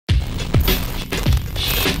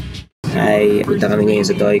Ay, punta kami ngayon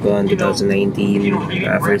sa ToyCon 2019.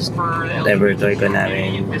 First ever ToyCon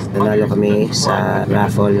namin. Nanalo kami sa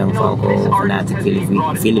raffle ng Funko Fanatic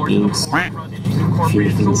Philippines.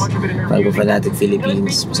 Funko Fanatic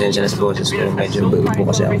Philippines. Pasensya na sa boses ko. Medyo buo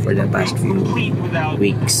kasi ako for the past few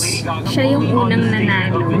weeks. Siya yung unang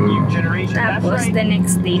nanalo. Tapos the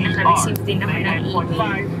next day, naka-receive din ako ng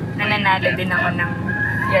email. Nananalo din ako ng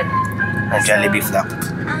yun. Jollibee flock.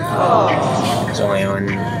 So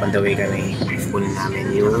ngayon, on the way kami. Kunin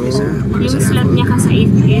namin yung slot niya kasi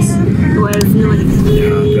is 12 noon.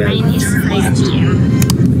 Mine is 5 p.m.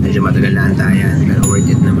 Medyo matagal na antayan, pero worth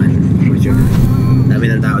it naman. For sure.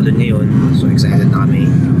 Dami ng tao doon ngayon. So excited na kami.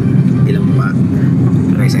 Hindi lang pa.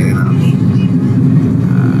 Pero excited na kami.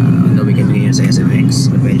 On the way kami ngayon sa SMX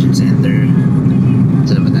Convention Center.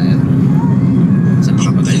 Saan ba tayo? Saan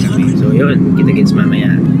makapagal kami? So yun, kita-kits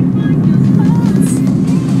mamaya.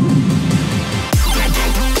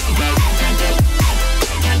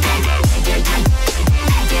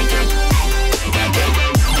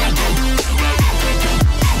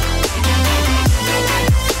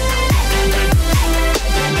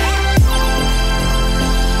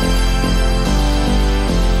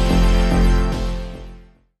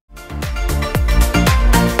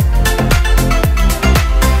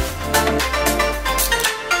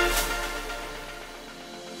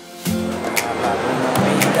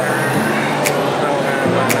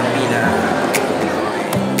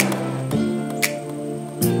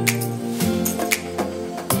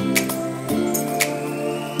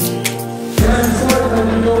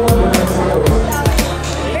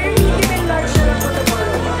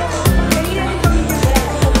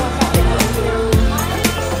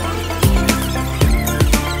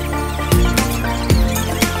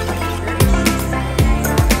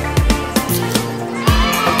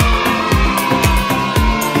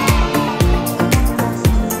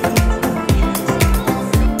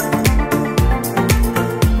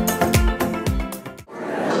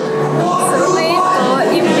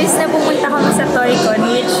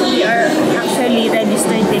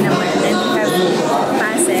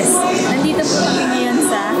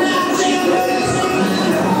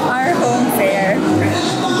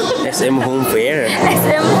 SM Home Fair.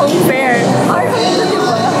 SM Home Fair. Or ano, di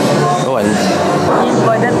ba? Yun. Yun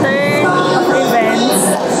po, the turn of events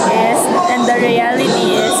is, and the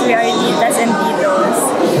reality is, we are titas and titos.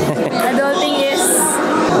 Adulting is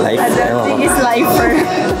Life. Adulting is lifer.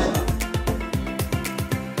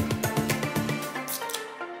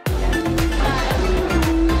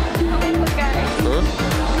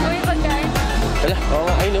 Wala, oo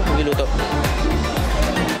nga, ayun o, niluto.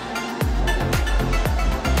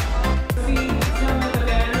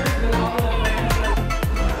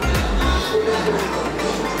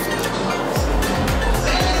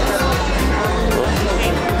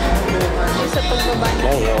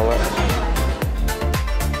 Ay, oo nga.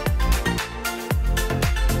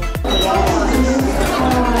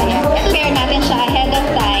 Ayan, prepare natin siya ahead of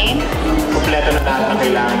time. Kompleto na lahat ng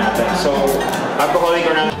kailangan natin. So, pagpakuloy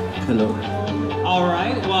ko na. Hello.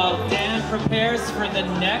 Alright, while Dan prepares for the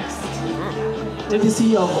next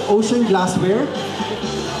courtesy of Ocean Glassware.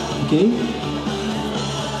 Okay.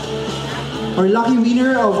 Our lucky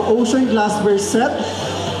winner of Ocean Glassware set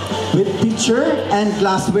with pitcher and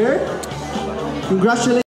glassware.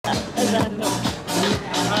 Congratulations.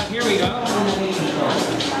 here we go.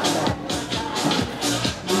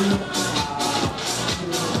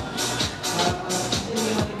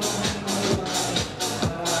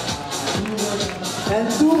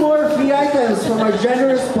 And two more free items from our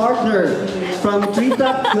generous partner from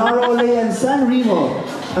Trita, Claro Ole, and San Remo.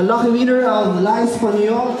 A lucky winner of La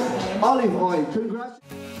Español olive oil. Congratulations.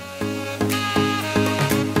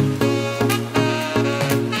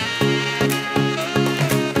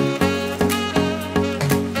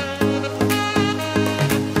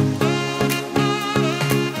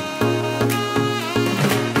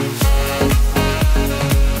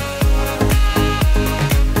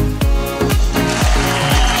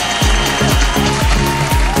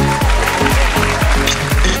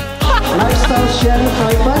 Shelly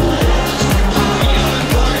tripod.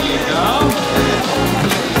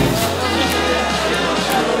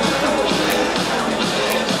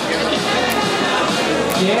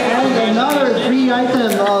 Yeah, and another free item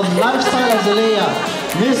of Lifestyle Azalea,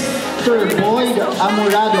 Mr. Boyd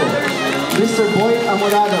Amorado. Mr. Boyd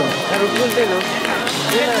Amorado.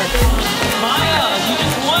 Maya, you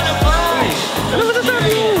just won a prize! Ano ba nasabi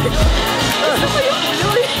mo?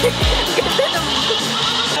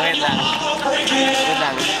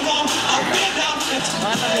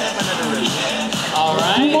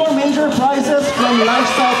 Two more major prizes from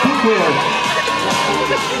Lifestyle Cookware.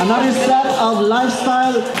 Another set of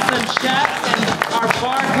lifestyle Some chefs and our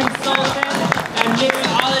bar consultant and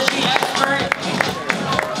mixology expert.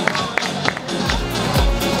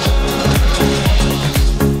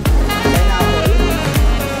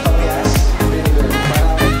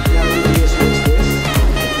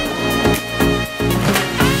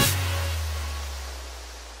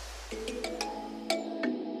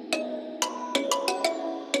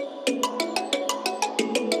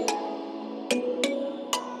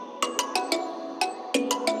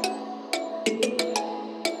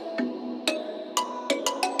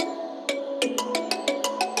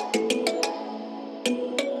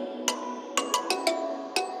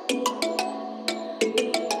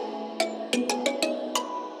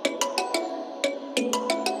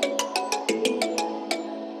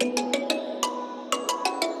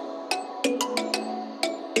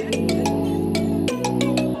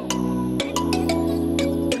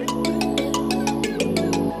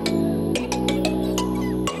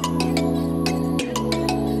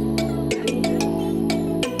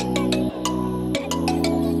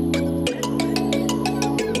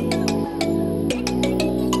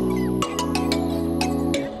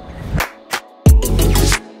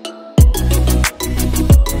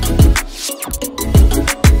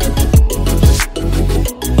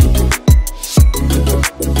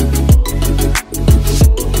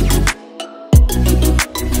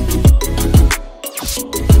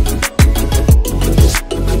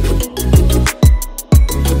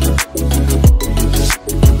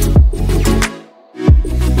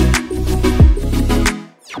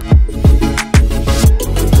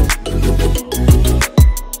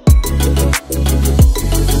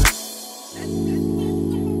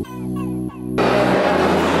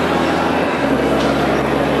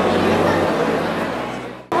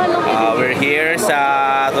 We're here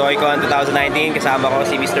sa ToyCon 2019. Kasama ko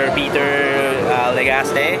si Mr. Peter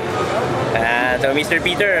Legaste. And so Mr.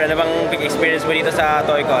 Peter, ano bang experience mo dito sa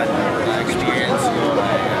ToyCon? Experience ko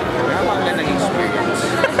ay napakagandang experience.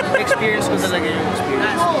 Experience ko talaga yung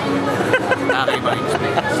experience. Nakakaibang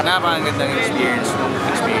experience. Napakagandang experience.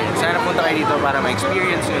 Sana punta kayo dito para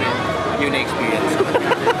ma-experience nyo rin yung na-experience.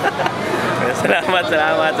 Salamat.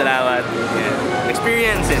 Yeah.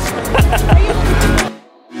 Experiences.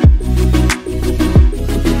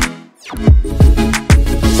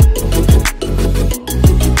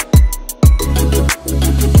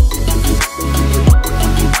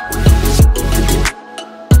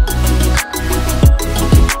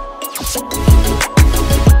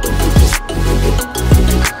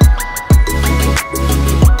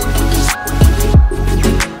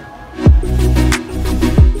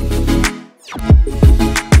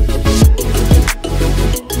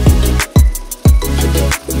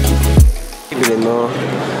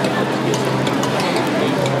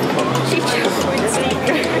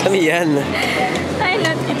 Ano yan? Ay,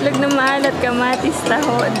 not itlog na maalat, kamatis,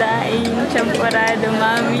 taho, daing, champorado,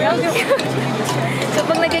 mami. So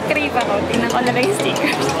pag nag-crave ako, tingnan ko na lang yung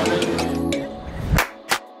stickers.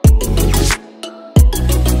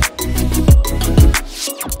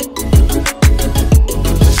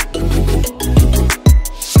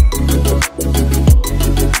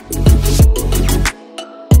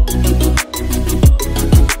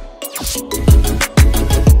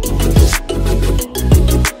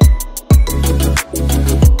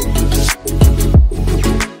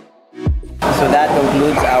 So that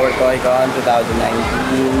concludes our ToyCon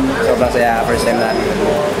 2019. Sobrang saya, first time natin.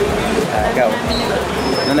 Ikaw,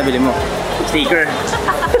 ano nabili mo? Sticker.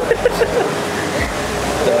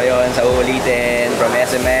 So yun, sa uulitin from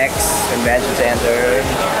SMX Convention Center.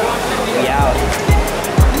 We out.